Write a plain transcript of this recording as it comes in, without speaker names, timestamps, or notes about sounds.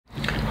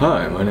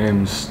Hi, my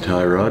name's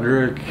Ty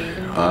Roderick.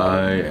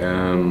 I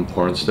am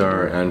porn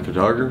star and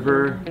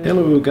photographer.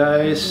 Hello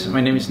guys,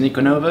 my name is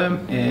Nico Nova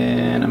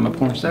and I'm a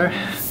porn star.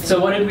 So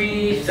what did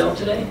we film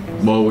today?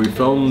 Well, we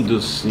filmed a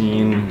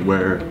scene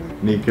where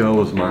Nico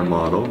was my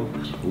model.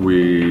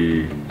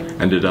 We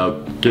ended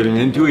up getting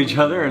into each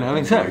other and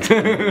having sex.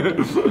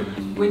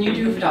 When you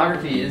do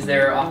photography, is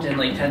there often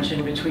like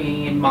tension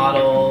between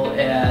model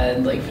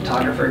and like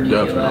photographer? Do you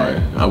Definitely.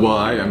 feel that? Well,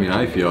 I mean,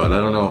 I feel it. I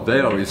don't know if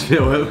they always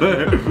feel it,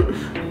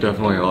 but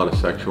definitely a lot of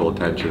sexual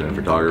tension in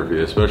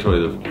photography,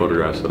 especially the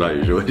photographs that I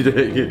usually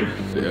take.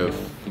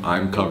 If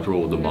I'm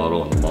comfortable with the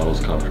model and the model's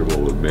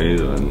comfortable with me,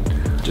 then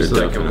it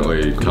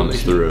definitely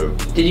comes through.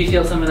 Did you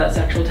feel some of that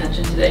sexual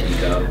tension today,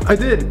 Nico? I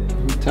did.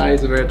 Ty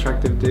is a very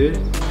attractive dude.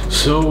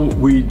 So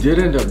we did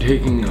end up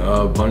taking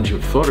a bunch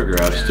of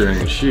photographs during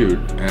the shoot,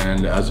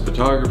 and as a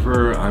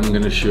photographer, I'm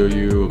going to show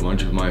you a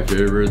bunch of my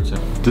favorites.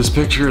 This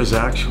picture is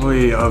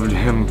actually of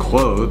him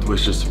clothed,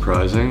 which is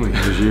surprising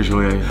because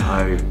usually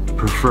I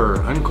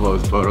prefer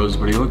unclothed photos,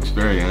 but he looks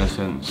very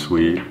innocent and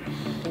sweet.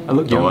 I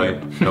look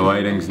young. The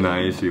lighting's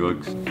nice. He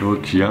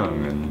looks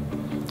young and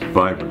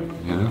vibrant,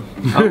 you know?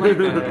 I like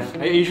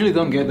that. I usually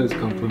don't get those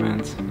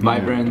compliments.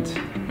 Vibrant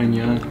and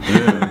young.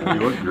 Yeah, you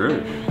look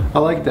great. I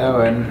like that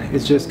one.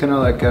 It's just kind of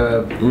like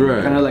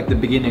the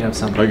beginning of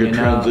something. Like a you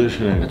know?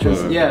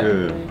 transitioning.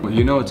 Yeah. Well,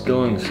 you know it's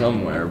going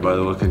somewhere by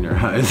the look in your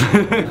eyes.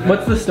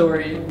 What's the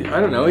story? I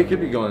don't know. He could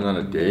be going on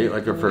a date,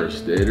 like a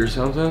first date or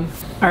something.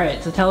 All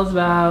right, so tell us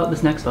about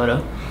this next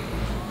photo.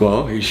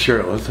 Well, he's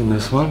shirtless in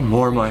this one,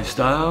 more my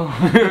style.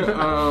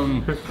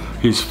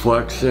 He's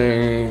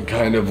flexing,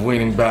 kind of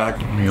leaning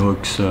back. He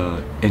looks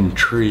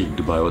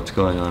intrigued by what's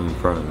going on in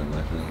front of him,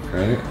 I think,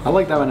 right? I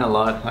like that one a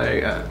lot.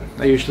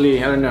 I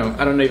usually, I don't know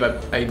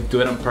if I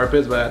do it on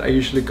purpose, but I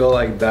usually go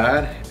like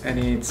that, and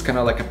it's kind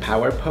of like a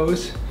power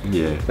pose.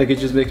 Yeah. Like it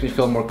just makes me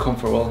feel more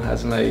comfortable,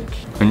 as in like...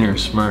 And your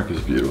smirk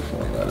is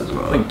beautiful in that as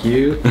well. Thank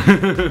you.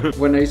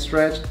 When I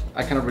stretch,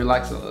 I kind of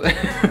relax a little.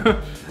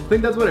 I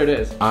think that's what it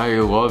is. I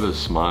love his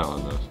smile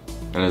in this,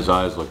 and his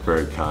eyes look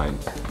very kind.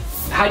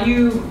 How do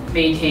you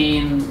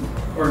maintain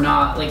or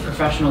not like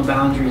professional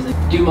boundaries?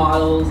 Like, do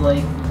models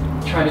like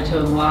try to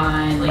toe the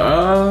line?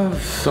 Like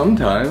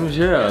Sometimes,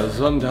 yeah.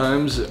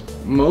 Sometimes,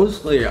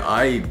 mostly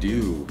I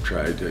do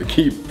try to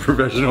keep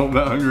professional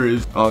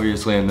boundaries.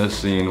 Obviously in this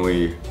scene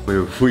we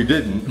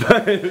didn't,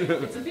 but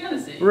it's a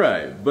fantasy.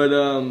 Right, but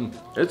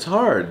it's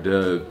hard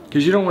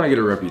because you don't want to get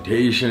a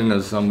reputation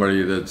as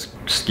somebody that's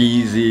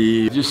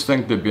skeezy. I just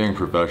think that being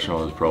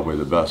professional is probably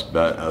the best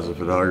bet as a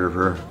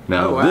photographer.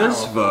 Now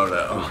this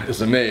photo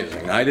is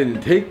amazing. I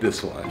didn't take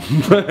this one,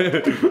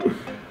 but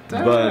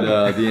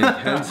the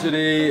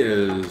intensity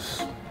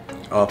is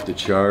off the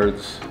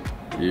charts.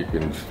 You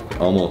can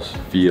almost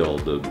feel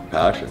the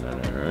passion in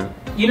it, right?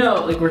 You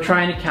know, like we're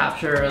trying to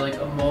capture like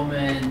a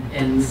moment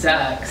in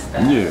sex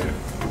that,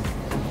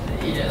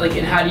 you know, like,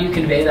 and how do you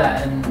convey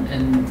that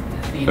and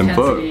the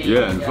intensity?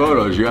 In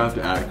photos you have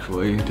to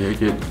actually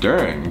take it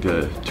during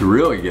to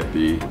really get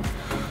the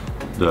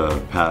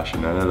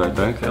passion in it, I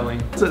think.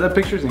 So that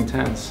picture's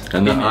intense.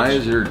 And the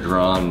eyes are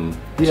drawn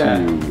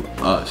to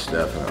us,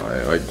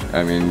 definitely. Like,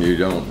 I mean, you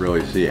don't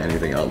really see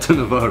anything else in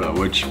the photo,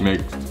 which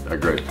makes a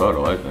great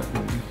photo, I think.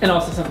 And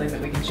also something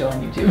that we can show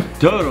on YouTube.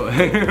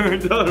 Totally,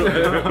 totally.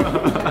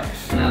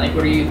 Now, like,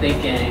 what are you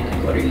thinking?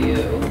 Like, what are you?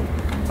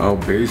 Oh,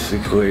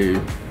 basically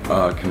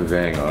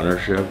conveying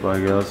ownership, I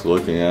guess.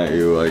 Looking at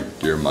you like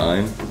you're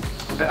mine.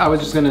 I was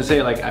just gonna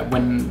say, like,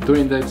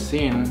 during that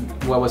scene,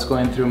 what was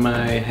going through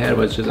my head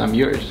was just, I'm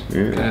yours,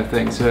 kind of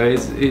thing. So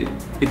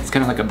it's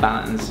kind of like a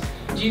balance.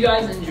 Do you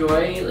guys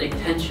enjoy like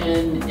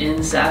tension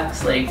in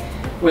sex? Like,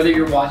 whether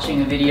you're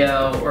watching a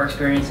video or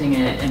experiencing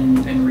it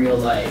in real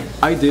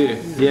life? I do,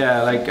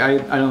 yeah. Like, I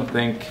don't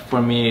think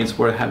for me it's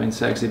worth having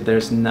sex if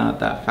there's not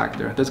that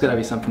factor. There's gotta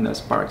be something that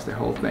sparks the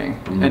whole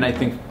thing. And I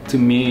think to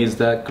me is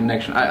that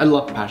connection. I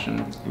love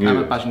passion. I'm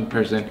a passionate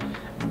person,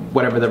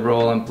 whatever the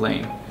role I'm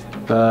playing.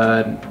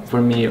 But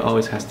for me, it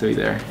always has to be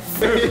there.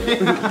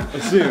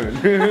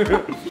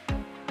 Soon.